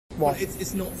Why? Well,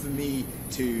 it's not for me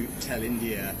to tell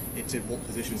India what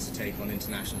positions to take on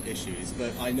international issues,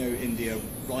 but I know India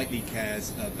rightly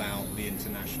cares about the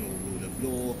international rule of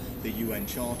law, the UN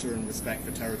Charter, and respect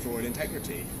for territorial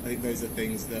integrity. I think those are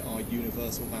things that are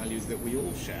universal values that we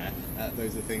all share.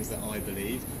 Those are things that I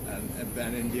believe,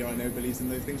 and India, I know, believes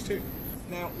in those things too.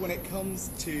 Now, when it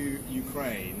comes to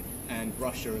Ukraine and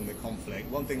Russia and the conflict,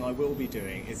 one thing I will be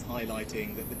doing is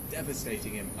highlighting that the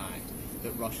devastating impact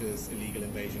that Russia's illegal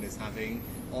invasion is having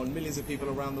on millions of people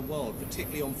around the world,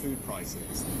 particularly on food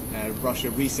prices. Russia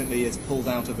recently has pulled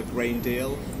out of a grain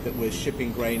deal that was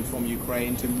shipping grain from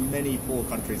Ukraine to many poor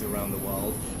countries around the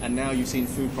world, and now you've seen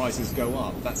food prices go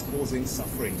up. That's causing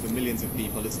suffering for millions of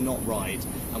people. It's not right,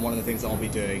 and one of the things I'll be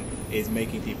doing is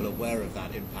making people aware of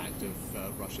that impact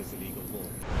of Russia's illegal war.